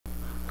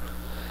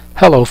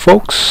Hello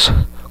folks,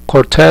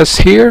 Cortez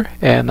here,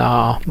 and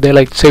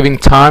daylight saving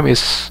time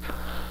is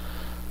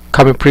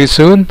coming pretty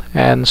soon,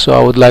 and so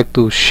I would like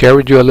to share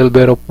with you a little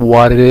bit of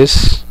what it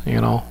is. A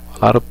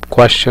lot of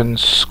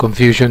questions,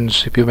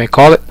 confusions, if you may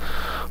call it.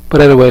 But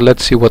anyway,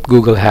 let's see what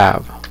Google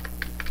have.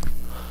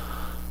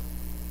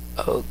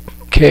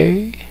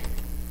 Okay.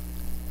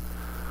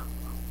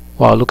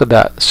 Wow, look at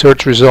that.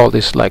 Search result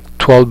is like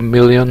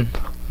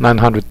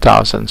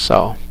 12,900,000.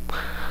 So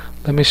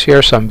let me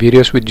share some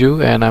videos with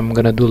you, and I'm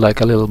gonna do like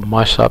a little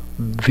mashup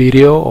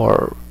video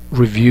or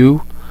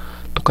review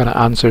to kind of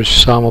answer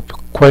some of the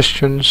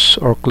questions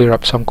or clear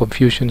up some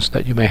confusions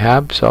that you may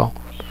have. So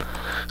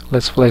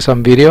let's play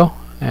some video.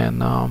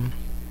 And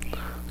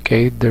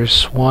okay,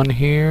 there's one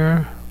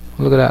here.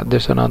 Look at that,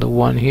 there's another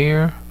one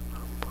here.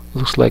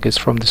 Looks like it's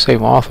from the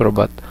same author,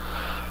 but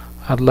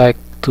I'd like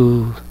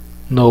to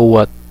know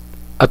what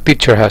a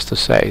teacher has to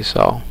say.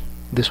 So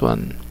this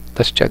one,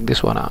 let's check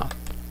this one out.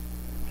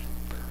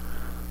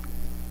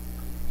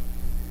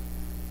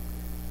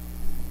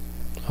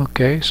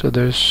 Okay, so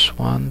there's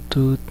 1,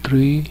 2,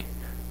 3,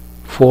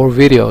 4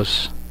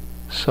 videos.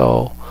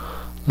 So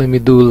let me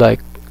do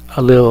like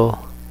a little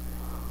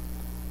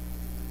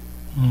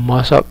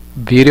mashup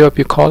video, if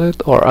you call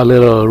it, or a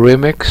little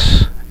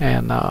remix,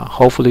 and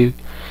hopefully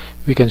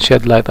we can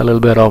shed light a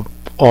little bit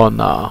on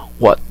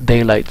what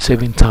daylight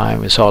saving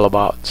time is all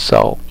about.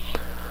 So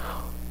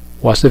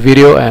watch the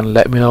video and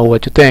let me know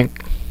what you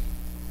think.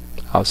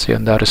 I'll see you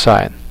on the other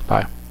side.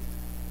 Bye.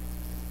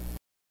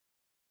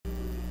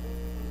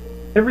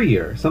 Every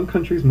year, some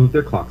countries move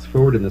their clocks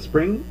forward in the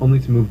spring, only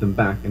to move them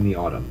back in the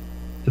autumn.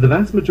 To the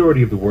vast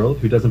majority of the world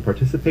who doesn't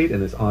participate in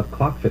this odd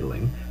clock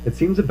fiddling, it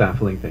seems a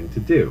baffling thing to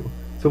do.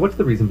 So what's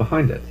the reason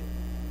behind it?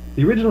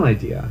 The original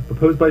idea,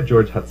 proposed by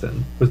George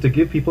Hudson, was to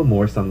give people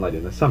more sunlight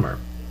in the summer.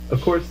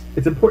 Of course,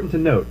 it's important to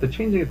note that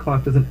changing a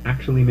clock doesn't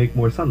actually make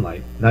more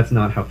sunlight. That's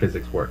not how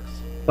physics works.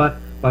 But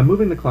by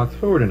moving the clocks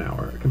forward an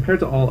hour,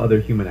 compared to all other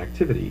human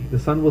activity, the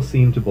sun will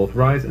seem to both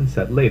rise and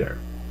set later.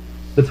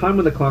 The time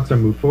when the clocks are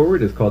moved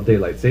forward is called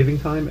daylight saving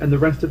time, and the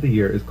rest of the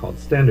year is called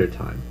standard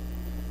time.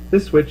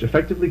 This switch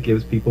effectively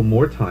gives people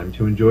more time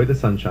to enjoy the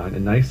sunshine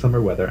and nice summer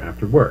weather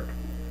after work.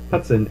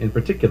 Hudson, in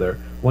particular,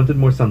 wanted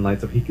more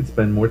sunlight so he could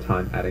spend more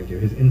time adding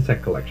to his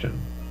insect collection.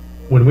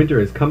 When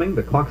winter is coming,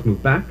 the clocks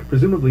move back,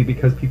 presumably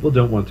because people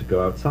don't want to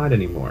go outside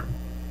anymore.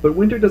 But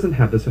winter doesn't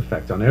have this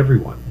effect on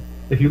everyone.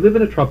 If you live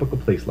in a tropical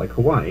place like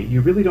Hawaii,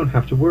 you really don't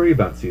have to worry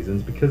about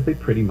seasons because they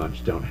pretty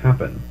much don't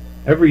happen.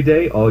 Every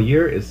day, all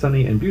year, is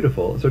sunny and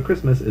beautiful, so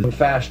Christmas is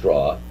Fast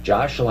Draw,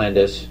 Josh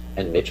Landis,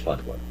 and Mitch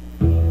Buntwood.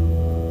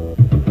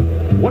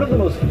 One of the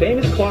most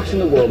famous clocks in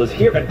the world is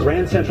here at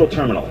Grand Central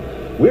Terminal.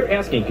 We're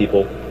asking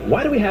people,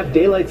 why do we have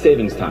daylight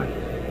savings time?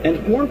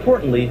 And more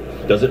importantly,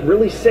 does it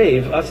really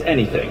save us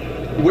anything?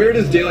 Where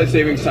does daylight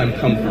savings time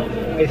come from?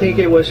 I think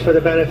it was for the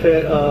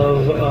benefit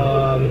of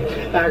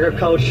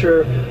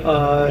agriculture,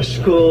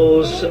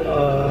 schools,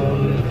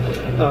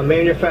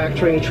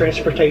 manufacturing,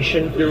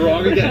 transportation. You're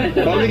wrong again.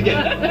 Wrong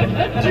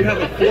again. Do you have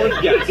a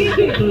fourth guess?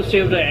 To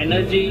save the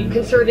energy.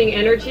 Conserving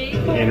energy.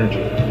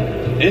 Energy.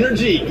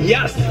 Energy,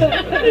 yes!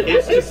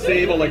 It's to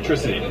save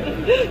electricity.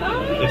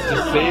 It's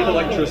to save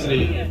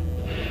electricity.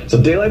 So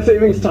daylight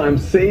savings time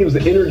saves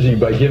energy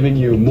by giving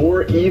you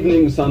more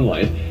evening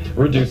sunlight,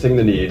 reducing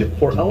the need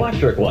for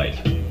electric light.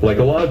 Like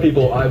a lot of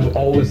people, I've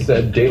always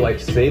said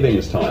daylight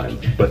savings time,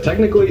 but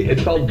technically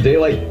it's called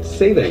daylight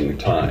saving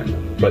time.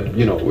 But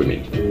you know what we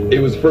mean. It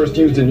was first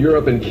used in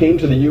Europe and came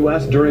to the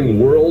US during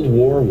World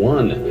War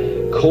I.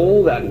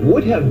 Coal that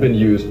would have been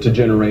used to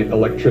generate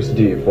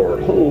electricity for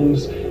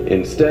homes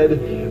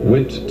instead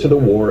went to the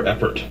war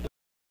effort.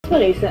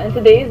 Melissa, and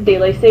today is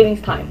daylight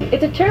savings time.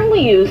 It's a term we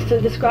use to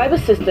describe a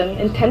system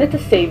intended to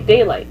save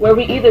daylight, where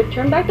we either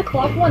turn back the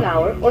clock 1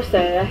 hour or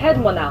set it ahead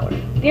 1 hour.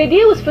 The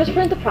idea was first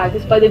put into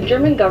practice by the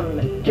German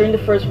government during the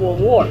First World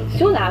War.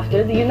 Soon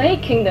after, the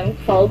United Kingdom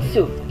followed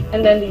suit,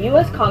 and then the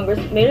US Congress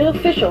made it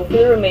official for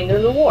the remainder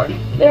of the war.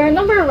 There are a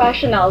number of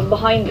rationales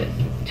behind this.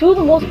 Two of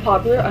the most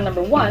popular are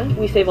number 1,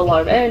 we save a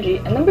lot of energy,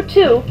 and number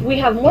 2, we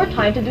have more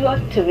time to do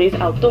activities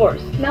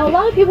outdoors. Now a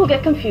lot of people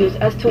get confused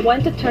as to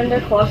when to turn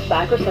their clocks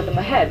back or set them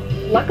ahead.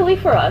 Luckily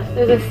for us,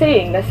 there's a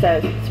saying that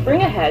says,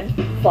 spring ahead,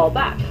 fall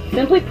back.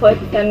 Simply put,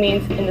 that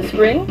means in the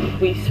spring,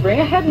 we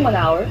spring ahead 1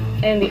 hour,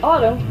 and in the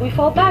autumn, we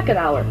fall back an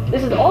hour.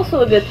 This is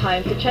also a good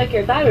time to check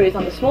your batteries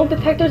on the smoke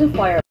detectors and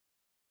fire.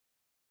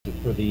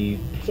 For the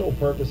sole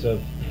purpose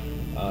of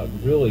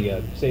really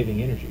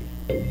saving energy.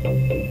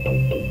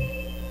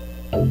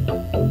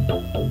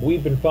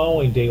 We've been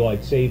following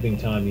daylight saving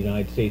time in the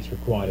United States for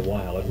quite a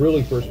while. It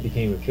really first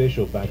became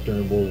official back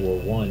during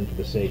World War I for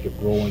the sake of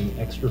growing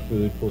extra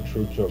food for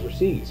troops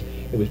overseas.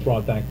 It was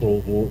brought back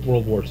for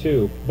World War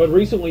II. But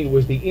recently it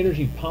was the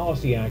Energy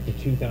Policy Act of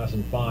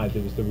 2005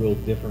 that was the real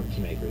difference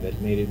maker, that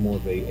made it more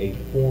of a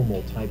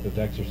formal type of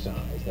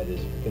exercise that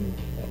has been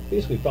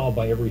basically followed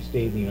by every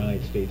state in the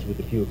United States, with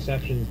a few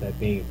exceptions, that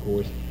being, of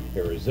course,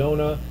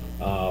 Arizona,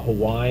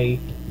 Hawaii,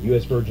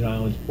 U.S. Virgin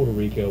Islands, Puerto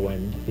Rico,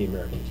 and the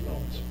American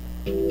Samoans.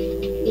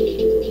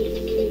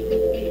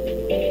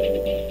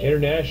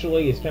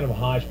 Internationally, it's kind of a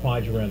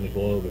hodgepodge around the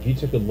globe. If you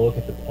took a look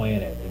at the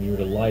planet and you were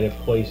to light up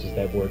places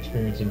that were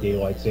experiencing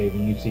daylight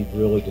saving, you'd see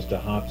really just a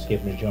hop, skip,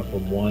 and a jump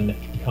from one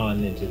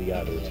continent to the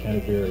other. It's kind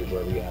of varied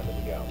wherever you happen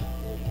to go.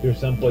 There are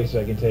some places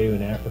I can tell you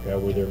in Africa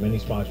where there are many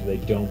spots where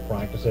they don't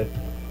practice it.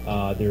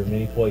 There are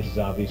many places,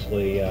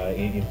 obviously,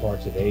 in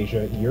parts of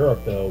Asia.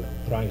 Europe, though,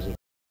 practices